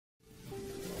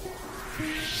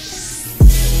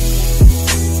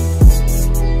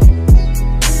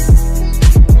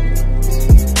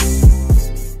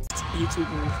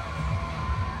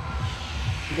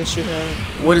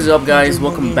What is up, guys?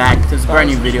 Welcome back to this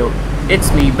brand new video.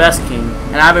 It's me, Best King,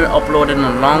 and I haven't uploaded in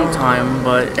a long time,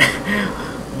 but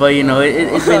you know,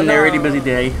 it's been a really busy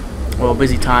day, well,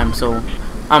 busy time. So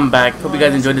I'm back. Hope you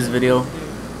guys enjoyed this video,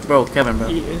 bro. Kevin, bro.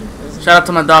 Shout out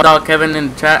to my dog Kevin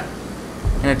in the chat,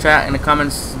 in the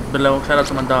comments below. Shout out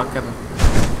to my dog Kevin.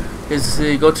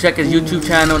 Go check his YouTube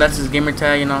channel. That's his gamer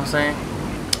tag. You know what I'm saying?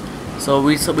 So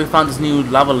we found this new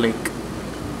lava lake.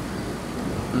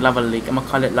 I'm gonna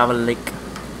call it lava lake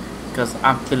because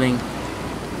I'm feeling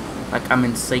like I'm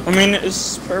in safe. I mean,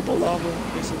 it's purple lava,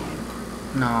 is it?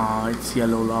 No, it's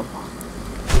yellow lava.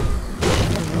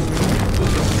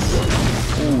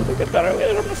 Ooh. Look at that,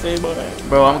 I'm a favor.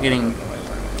 Bro, I'm getting.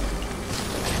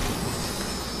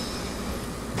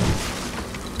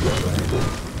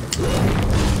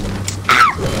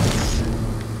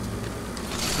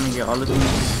 Let me get all of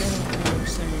these.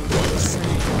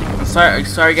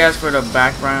 Sorry guys for the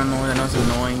background noise. I know it's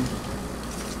annoying,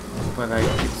 but I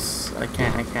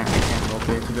can't help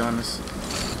it, to be honest.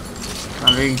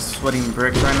 I'm really sweating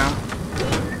bricks right now.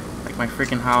 Like my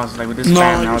freaking house, like with this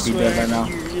fan, I would be dead right now.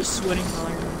 You're sweating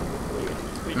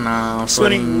hard. Nah, I'm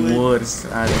sweating wood.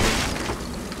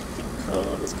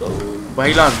 Oh, let's go. But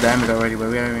he lost damage already, but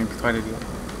we haven't even started yet.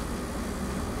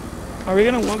 Are we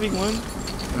gonna 1v1?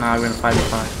 Nah, we're gonna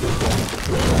 5v5.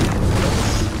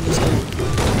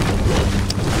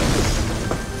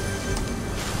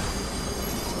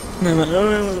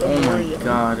 Oh my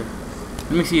god.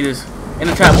 Let me see this. In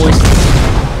the trap, boys.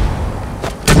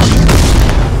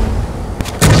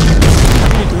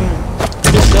 What are you doing?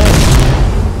 What's that?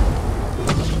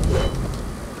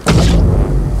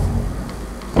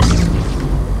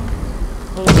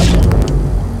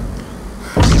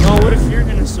 Oh, what if you're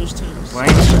gonna switch teams? Why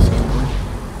ain't you switching teams, boy?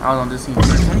 I was on this team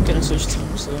first. I'm gonna switch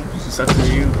teams, so. It's up to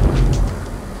you.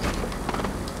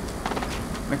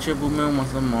 Metro Boomer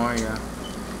wants some more, yeah.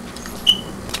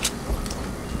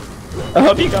 I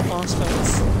hope you got bounce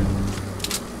pads.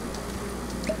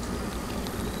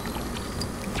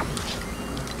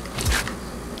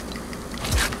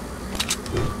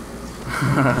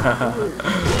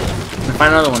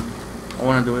 Find another one. I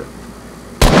wanna do it.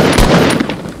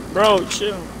 Bro,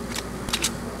 chill.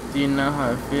 Do you know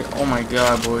how I feel? Oh my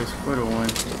god, boys. For the win.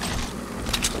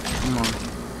 Come on.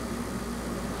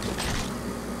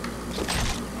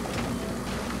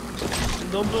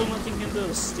 Don't build nothing in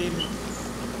the stadium.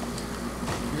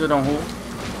 You still don't hold?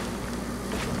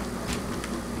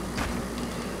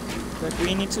 Like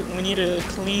we need a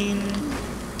clean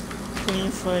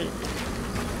fight.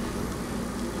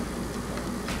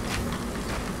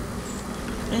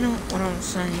 I know what I'm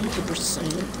saying. 100%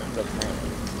 of the plan.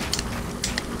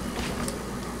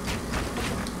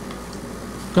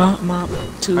 Got mop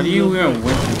to. How do you even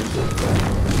win?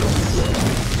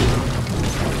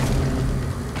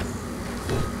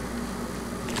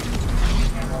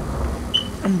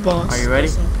 I'm boss. Are you ready?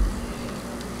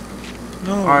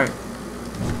 No. Alright.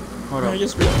 Hold up.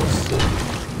 Just boss.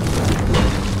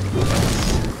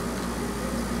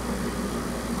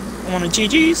 I want a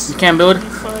GG's. You can't build?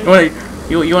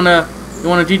 You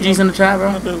wanna GG's in the chat, bro?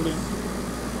 I'm building.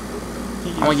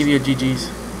 I'm gonna give you a GG's.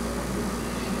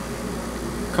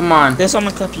 Come on. That's on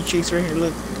my clap your cheeks right here,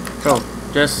 look. Bro,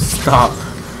 just stop.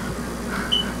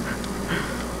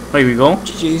 Wait, we go?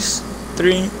 GG's.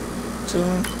 3, 2.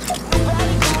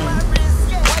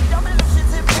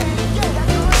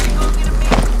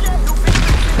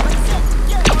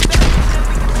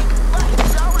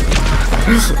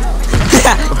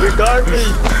 You're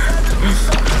garbage.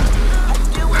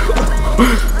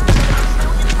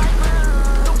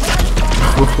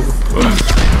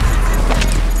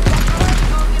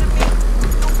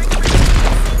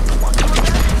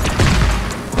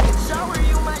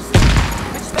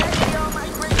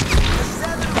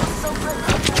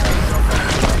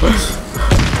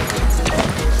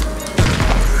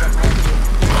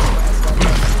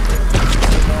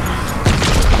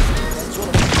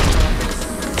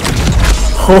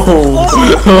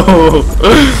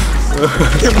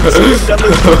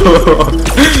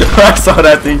 I saw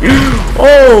that thing.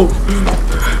 Oh!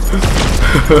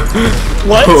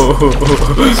 What?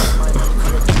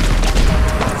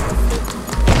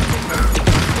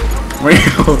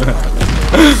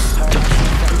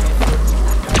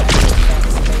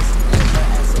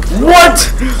 What?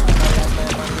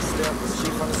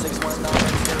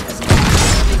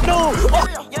 No!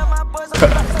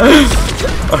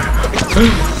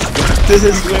 This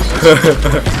is good.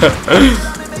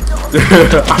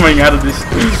 I'm running out of this.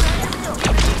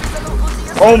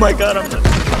 Oh my god, I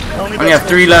only have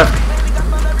 3 left.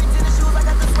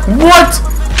 What?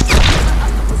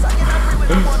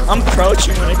 I'm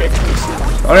crouching when I get close.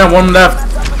 I only have one left.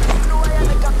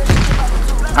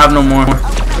 I have no more.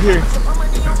 Here.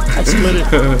 I split it.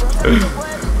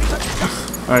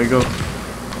 Alright, go.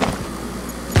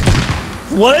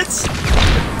 What?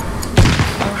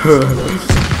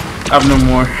 I have no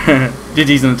more.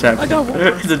 GG's in the chat. I got one more.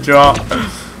 It's a draw.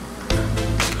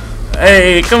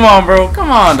 Hey, come on, bro.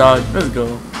 Come on, dog. Let's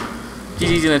go.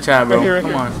 GG's in the chat, bro. Right here,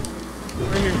 Come on.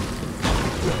 Right here.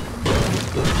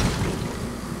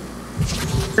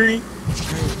 3.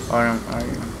 Alright.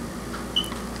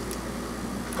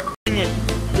 Bring it.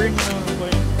 Bring it on the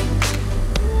way.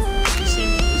 You see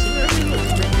me right here? Look,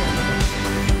 bring it.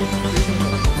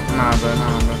 Nah, bro.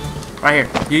 Right here.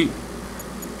 Yeet.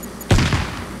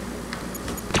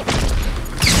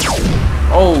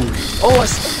 Oh, shit. Oh, I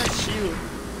still got shield.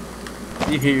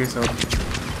 You hit yourself.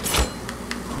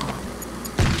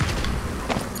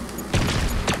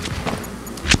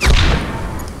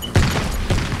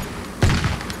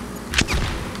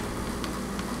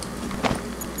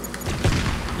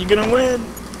 You gonna win.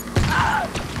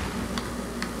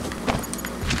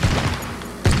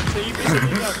 So you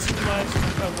basically got 2 lives and I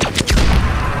got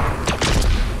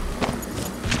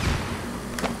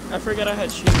 1. I forgot I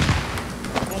had shield.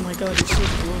 Oh my god, you're so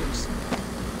close.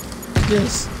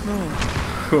 Yes, no.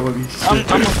 Holy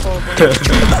shit. I'm a fall back.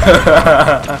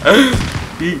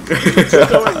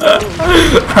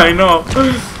 I know.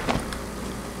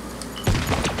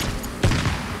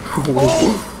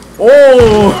 Oh!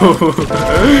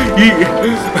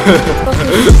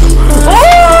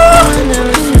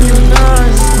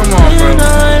 Come on, bro.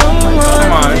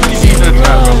 Come on, GG's in the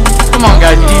trap, bro. Come on,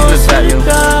 guys, GG's in the chat, yo.